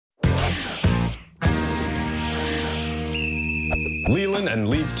Leyland and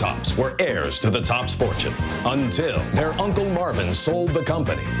Leif Tops were heirs to the Tops fortune until their Uncle Marvin sold the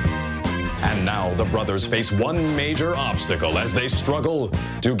company. And now the brothers face one major obstacle as they struggle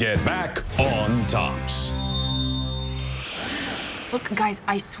to get back on Tops. Look, guys,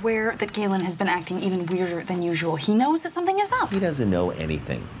 I swear that Galen has been acting even weirder than usual. He knows that something is up. He doesn't know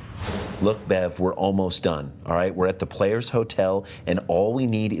anything. Look, Bev, we're almost done, all right? We're at the Players Hotel, and all we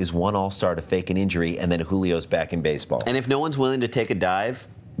need is one all-star to fake an injury, and then Julio's back in baseball. And if no one's willing to take a dive,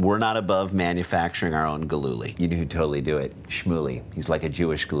 we're not above manufacturing our own Galuli. You know who'd totally do it? Shmuley. He's like a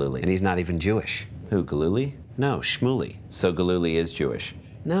Jewish Galuli. And he's not even Jewish. Who, Galuli? No, Shmuley. So Galuli is Jewish?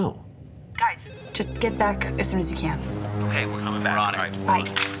 No. Guys, just get back as soon as you can. Okay, we're coming back. We're on it.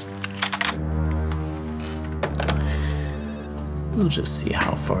 Bye. We'll just see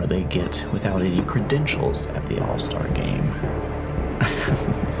how far they get without any credentials at the All-Star game.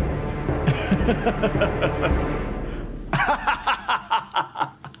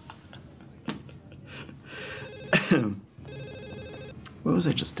 What was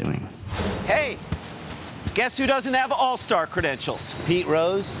I just doing? Hey, guess who doesn't have all-star credentials? Pete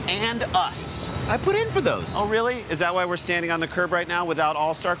Rose? And us. I put in for those. Oh, really? Is that why we're standing on the curb right now without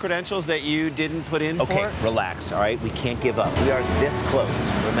all-star credentials that you didn't put in for? Okay, relax, all right? We can't give up. We are this close.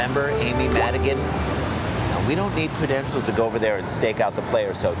 Remember Amy Madigan? Now, we don't need credentials to go over there and stake out the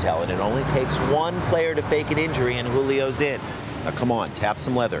Players Hotel, and it only takes one player to fake an injury, and Julio's in. Now, come on, tap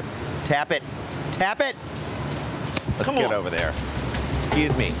some leather. Tap it. Tap it. Let's get over there.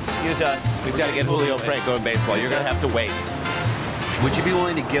 Excuse me. Excuse us. We've got to get Julio Franco in baseball. You're going to have to wait. Would you be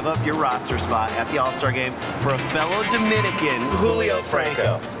willing to give up your roster spot at the All-Star game for a fellow Dominican, Julio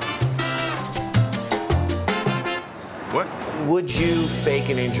Franco? What? Would you fake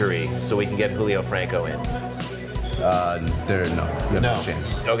an injury so we can get Julio Franco in? No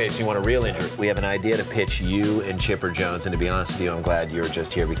chance. Okay, so you want a real injury. We have an idea to pitch you and Chipper Jones, and to be honest with you, I'm glad you're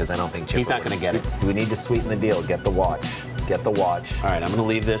just here because I don't think Chipper... He's not going to get it. We need to sweeten the deal. Get the watch. Get the watch. All right, I'm going to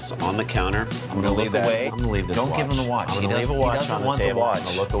leave this on the counter. I'm going to leave away. I'm going to leave this Don't watch. give him the watch. I'm going to leave a watch on the table. I'm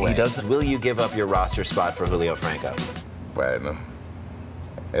going to look away. He doesn't. Will you give up your roster spot for Julio Franco? Bueno,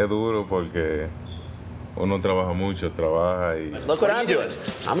 es duro porque uno trabaja mucho, trabaja y... Look what I'm doing.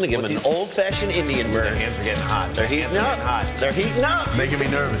 I'm going to give him an old-fashioned Indian burn. Their hands are getting hot. They're heating up. They're heating up. Making me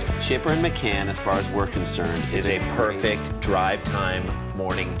nervous. Chipper and McCann, as far as we're concerned, Is a perfect drive time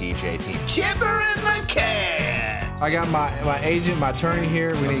morning DJ team. Chipper and McCann! I got my agent, my attorney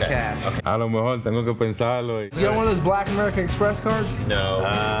here. We need cash. A lo mejor tengo que pensarlo. You got one of those Black American Express cards? No.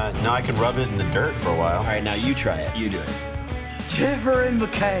 No, I can rub it in the dirt for a while. All right, now you try it. You do it. Chipper and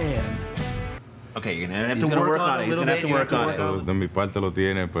McCann. Okay, you're gonna have He's to gonna work work on on it. it. He's gonna have to work on it. De mi parte lo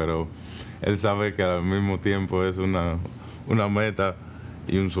tiene, pero él sabe que al mismo tiempo es una meta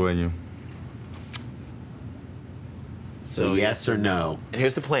y un sueño. So yes or no? And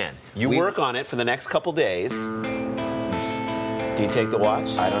here's the plan. You work on it for the next couple days. Do you take the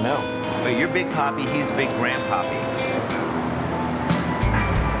watch? I don't know. Wait, you're Big Poppy, he's Big Grandpappy.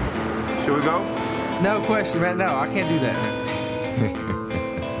 Should we go? No question, man. No, I can't do that, man.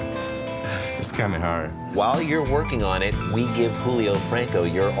 It's kind of hard. While you're working on it, we give Julio Franco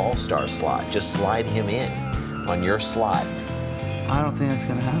your all-star slot. Just slide him in on your slot. I don't think that's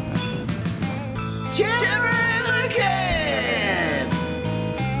gonna happen.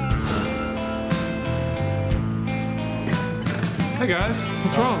 Hey, guys.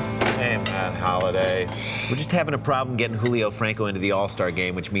 What's wrong? Hey, Matt Holliday. We're just having a problem getting Julio Franco into the All-Star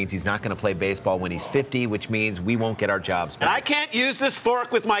game, which means he's not going to play baseball when he's 50, which means we won't get our jobs back. And I can't use this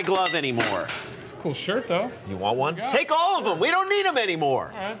fork with my glove anymore. It's a cool shirt, though. You want one? Take all of them. We don't need them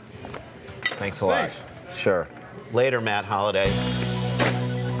anymore. All right. Thanks a lot. Thanks. Sure. Later, Matt Holliday.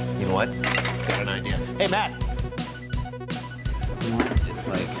 You know what? Got an idea. Hey, Matt. It's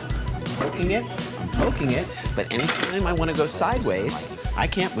like poking it. I'm poking it. But anytime I want to go sideways, I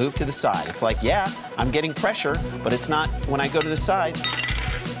can't move to the side. It's like, yeah, I'm getting pressure, but it's not when I go to the side,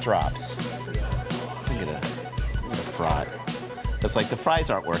 it drops. Look at a fraud. It's like the fries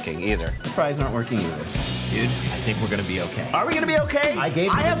aren't working either. The fries aren't working either. Dude, I think we're going to be okay. Are we going to be okay? I gave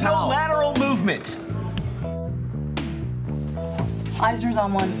you I the have towel. no lateral movement. Eisner's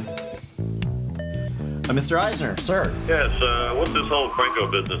on one. Mr. Eisner, sir. Yes, what's this whole Franco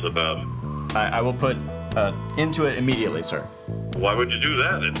business about? I will put into it immediately, sir. Why would you do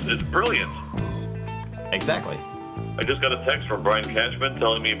that? It's brilliant. Exactly. I just got a text from Brian Cashman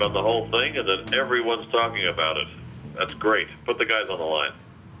telling me about the whole thing and that everyone's talking about it. That's great. Put the guys on the line.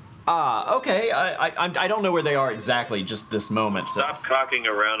 Okay. I don't know where they are exactly just this moment. So. Stop cocking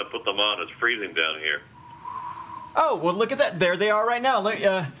around and put them on. It's freezing down here. Oh, well, look at that. There they are right now.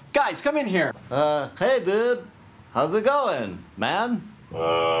 Guys, come in here. Hey, dude. how's it going, man?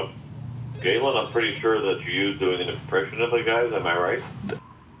 Galen, I'm pretty sure that you doing an impression of the guys, am I right?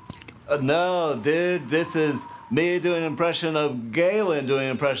 No, dude, this is me doing an impression of Galen doing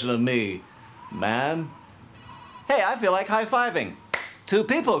an impression of me, man. Hey, I feel like high-fiving. 2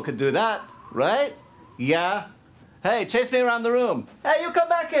 people could do that, right? Yeah. Hey, chase me around the room. Hey, you come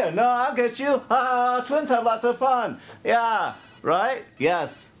back here. No, I'll get you. Twins have lots of fun. Yeah, right?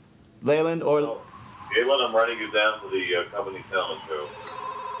 Yes. Leyland or... Galen, I'm writing you down for the company talent show.